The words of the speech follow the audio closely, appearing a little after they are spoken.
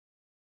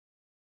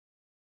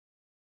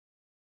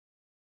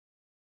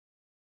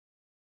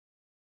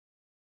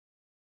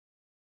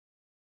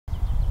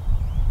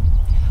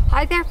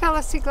Hi there,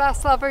 fellow sea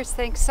glass lovers.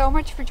 Thanks so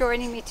much for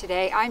joining me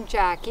today. I'm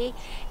Jackie,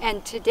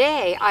 and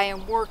today I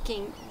am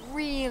working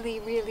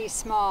really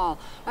small.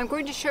 I'm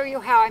going to show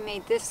you how I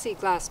made this sea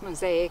glass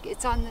mosaic.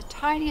 It's on the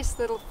tiniest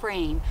little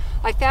frame.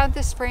 I found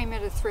this frame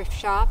at a thrift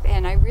shop,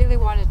 and I really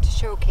wanted to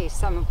showcase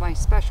some of my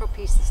special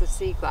pieces of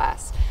sea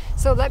glass.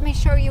 So let me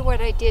show you what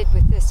I did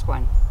with this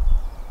one.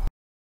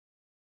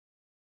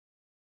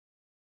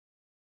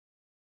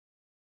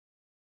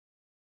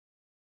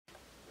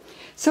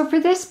 So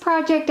for this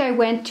project, I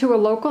went to a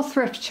local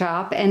thrift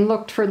shop and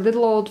looked for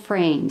little old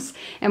frames.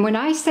 And when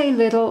I say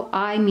little,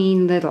 I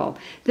mean little.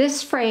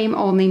 This frame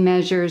only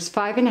measures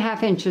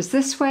 5.5 inches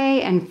this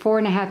way and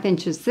 4.5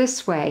 inches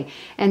this way.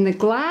 And the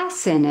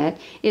glass in it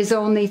is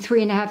only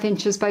 3.5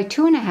 inches by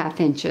 2.5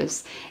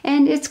 inches.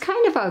 And it's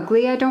kind of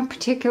ugly. I don't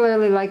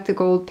particularly like the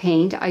gold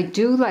paint. I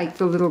do like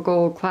the little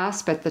gold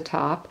clasp at the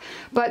top.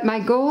 But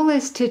my goal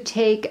is to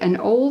take an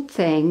old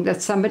thing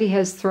that somebody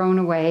has thrown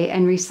away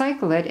and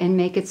recycle it and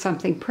make it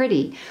something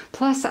pretty.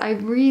 Plus, I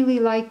really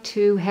like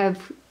to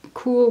have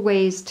cool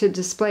ways to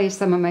display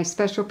some of my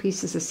special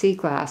pieces of sea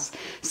glass.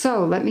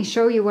 So let me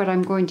show you what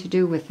I'm going to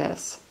do with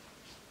this.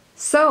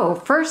 So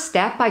first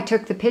step, I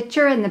took the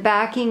picture and the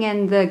backing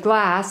and the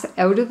glass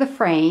out of the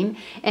frame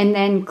and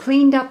then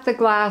cleaned up the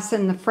glass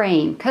in the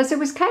frame because it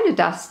was kind of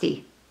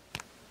dusty.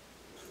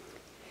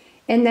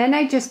 And then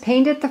I just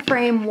painted the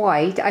frame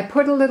white. I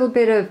put a little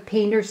bit of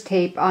painter's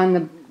tape on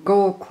the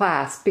gold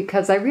clasp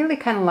because I really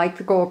kind of like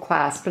the gold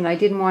clasp and I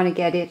didn't want to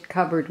get it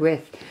covered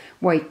with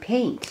white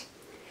paint.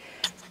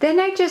 Then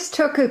I just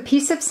took a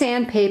piece of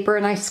sandpaper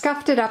and I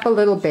scuffed it up a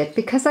little bit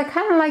because I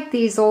kind of like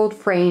these old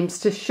frames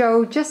to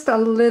show just a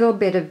little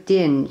bit of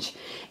dinge.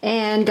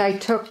 And I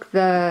took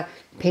the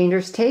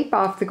painter's tape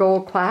off the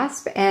gold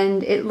clasp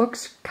and it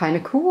looks kind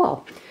of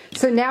cool.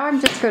 So now I'm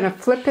just going to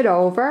flip it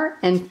over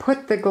and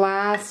put the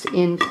glass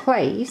in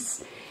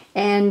place.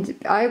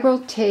 And I will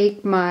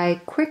take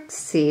my quick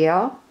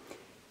seal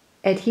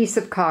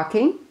adhesive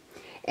caulking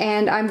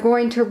and I'm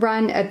going to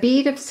run a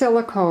bead of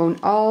silicone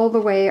all the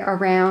way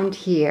around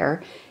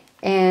here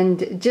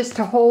and just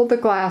to hold the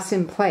glass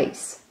in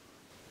place.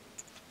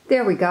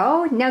 There we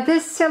go. Now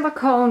this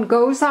silicone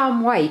goes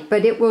on white,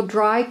 but it will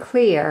dry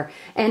clear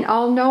and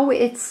I'll know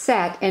it's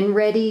set and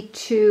ready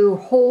to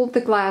hold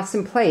the glass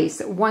in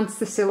place once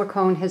the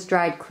silicone has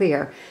dried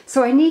clear.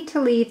 So I need to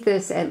leave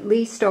this at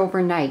least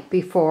overnight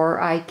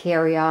before I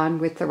carry on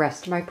with the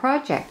rest of my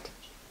project.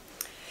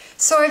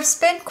 So I've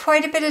spent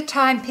quite a bit of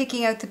time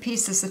picking out the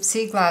pieces of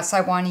sea glass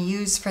I want to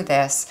use for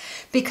this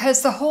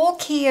because the whole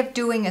key of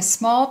doing a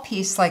small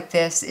piece like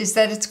this is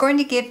that it's going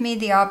to give me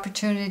the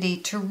opportunity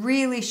to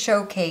really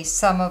showcase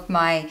some of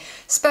my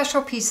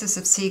special pieces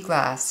of sea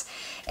glass.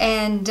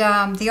 And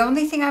the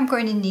only thing I'm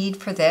going to need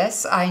for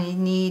this, I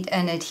need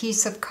an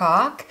adhesive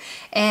caulk.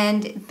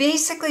 And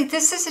basically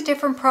this is a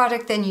different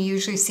product than you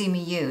usually see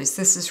me use.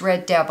 This is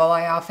Red Devil.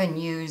 I often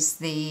use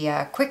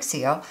the Quick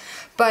Seal.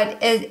 But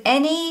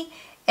any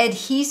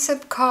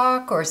adhesive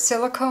caulk or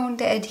silicone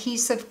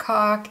adhesive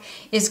caulk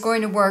is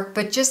going to work,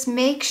 but just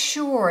make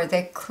sure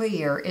that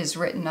clear is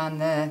written on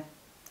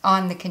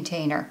the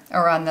container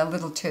or on the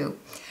little tube.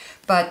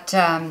 But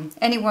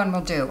anyone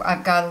will do.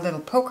 I've got a little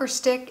poker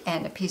stick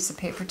and a piece of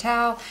paper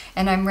towel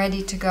and I'm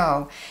ready to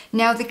go.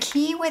 Now the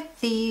key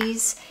with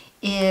these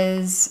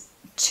is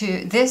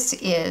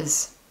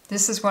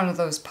this is one of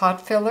those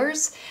pot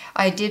fillers.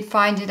 I did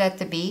find it at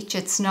the beach.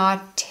 It's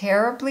not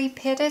terribly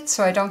pitted,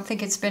 so I don't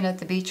think it's been at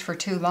the beach for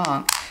too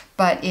long,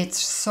 but it's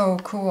so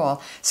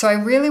cool. So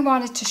I really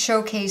wanted to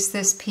showcase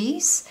this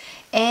piece,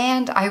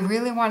 and I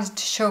really wanted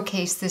to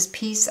showcase this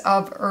piece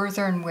of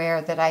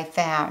earthenware that I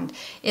found.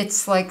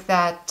 It's like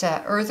that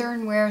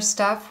earthenware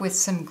stuff with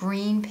some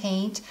green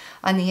paint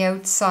on the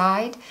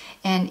outside,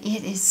 and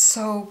it is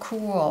so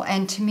cool.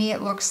 And to me,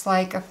 it looks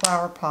like a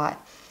flower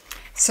pot.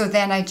 So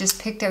then I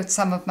just picked out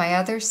some of my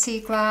other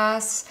sea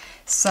glass,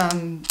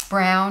 some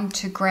brown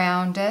to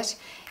ground it,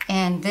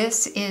 and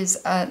this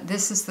is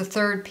the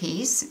third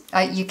piece.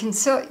 You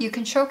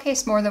can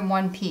showcase more than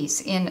one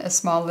piece in a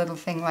small little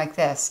thing like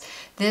this.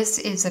 This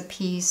is a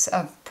piece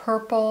of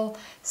purple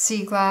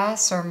sea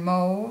glass or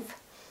mauve,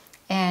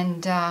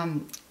 and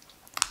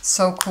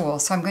so cool.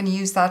 So I'm going to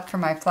use that for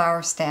my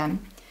flower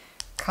stem.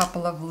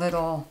 Couple of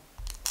little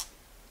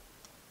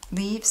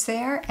leaves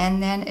there,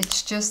 and then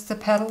it's just the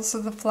petals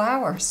of the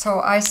flower. So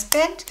I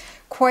spent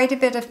quite a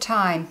bit of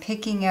time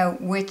picking out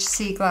which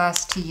sea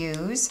glass to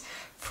use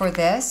for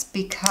this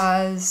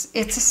because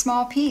it's a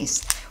small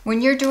piece. When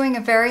you're doing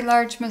a very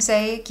large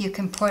mosaic, you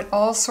can put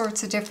all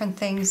sorts of different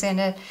things in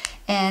it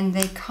and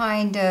they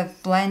kind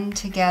of blend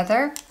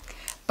together.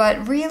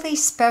 But really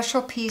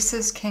special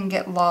pieces can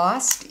get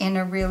lost in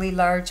a really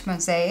large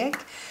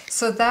mosaic.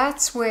 So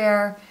that's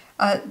where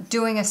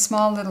doing a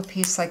small little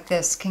piece like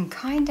this can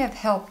kind of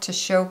help to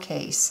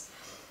showcase.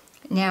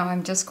 Now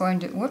I'm just going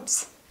to,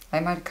 whoops, I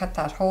might have cut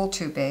that hole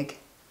too big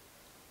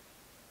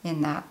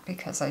in that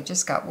because I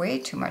just got way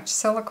too much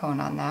silicone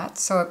on that.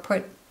 So I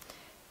put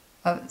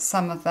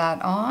some of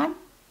that on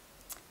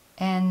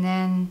and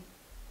then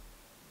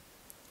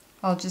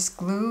I'll just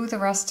glue the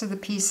rest of the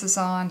pieces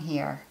on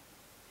here.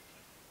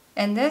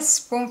 And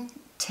this won't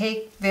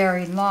take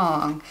very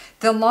long.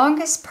 The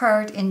longest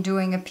part in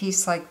doing a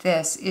piece like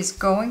this is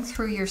going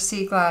through your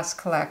sea glass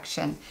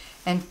collection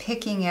and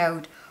picking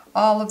out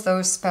all of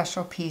those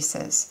special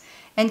pieces.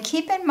 And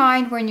keep in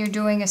mind when you're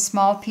doing a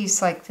small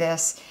piece like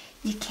this,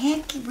 you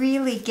can't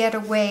really get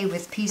away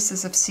with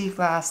pieces of sea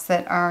glass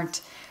that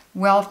aren't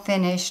well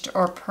finished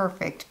or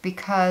perfect,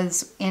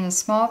 because in a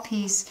small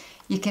piece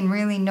you can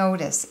really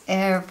notice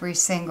every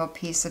single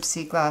piece of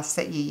sea glass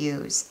that you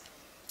use.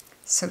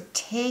 So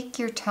take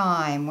your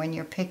time when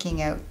you're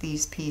picking out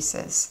these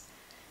pieces,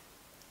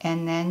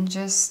 and then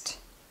just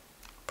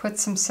put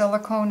some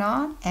silicone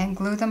on and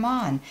glue them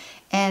on,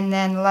 and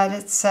then let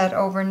it set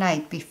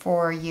overnight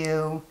before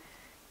you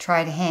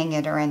try to hang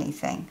it or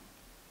anything.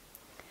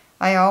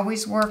 I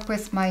always work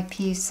with my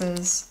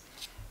pieces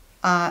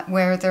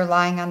where they're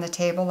lying on the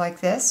table like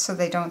this, so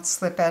they don't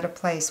slip out of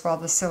place while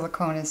the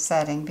silicone is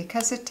setting,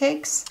 because it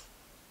takes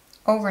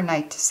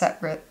overnight to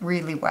set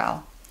really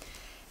well.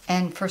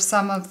 And for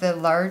some of the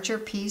larger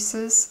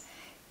pieces,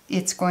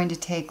 it's going to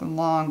take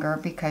longer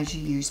because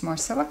you use more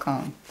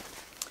silicone.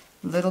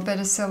 A little bit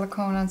of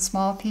silicone on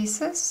small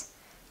pieces,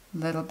 a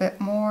little bit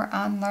more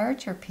on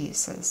larger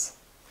pieces.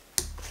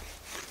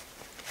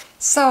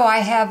 So I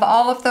have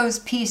all of those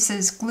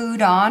pieces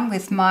glued on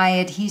with my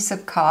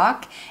adhesive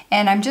caulk,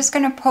 and I'm just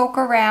going to poke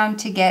around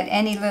to get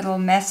any little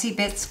messy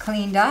bits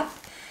cleaned up.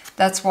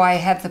 That's why I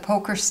have the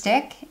poker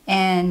stick,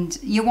 and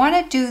you want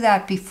to do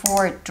that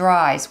before it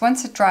dries.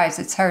 Once it dries,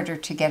 it's harder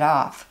to get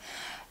off.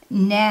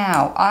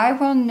 Now I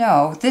will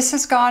know this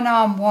has gone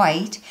on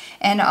white,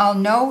 and I'll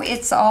know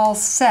it's all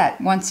set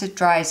once it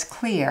dries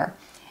clear,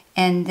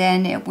 and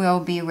then it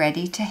will be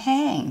ready to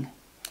hang.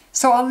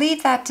 So I'll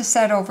leave that to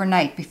set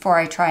overnight before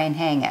I try and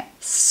hang it.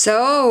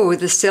 So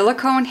the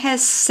silicone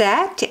has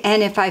set,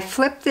 and if I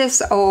flip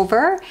this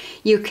over,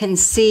 you can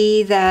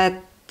see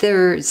that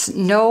there's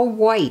no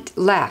white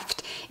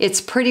left.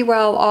 It's pretty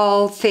well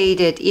all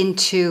faded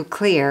into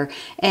clear,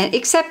 and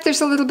except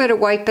there's a little bit of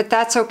white, but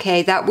that's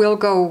okay. That will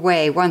go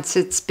away once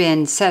it's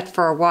been set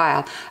for a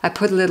while. I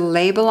put a little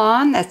label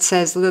on that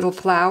says little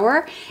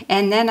flower,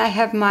 and then I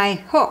have my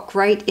hook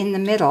right in the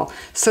middle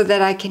so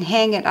that I can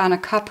hang it on a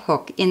cup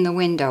hook in the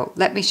window.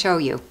 Let me show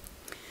you.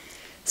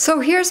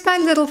 So here's my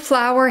little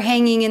flower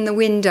hanging in the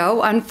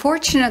window.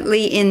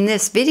 Unfortunately, in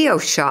this video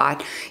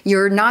shot,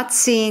 you're not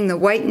seeing the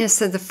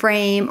whiteness of the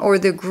frame or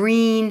the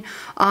green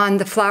on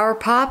the flower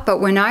pot, but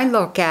when I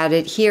look at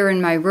it here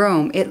in my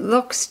room, it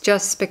looks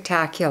just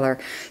spectacular.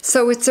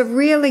 So it's a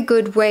really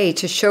good way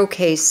to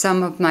showcase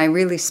some of my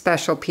really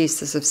special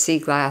pieces of sea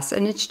glass,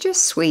 and it's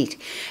just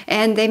sweet.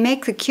 And they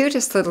make the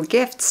cutest little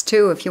gifts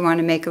too if you want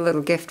to make a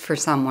little gift for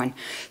someone.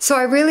 So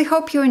I really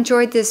hope you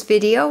enjoyed this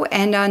video,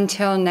 and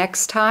until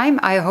next time,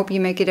 I hope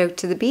you make it out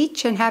to the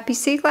beach, and happy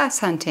sea glass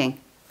hunting.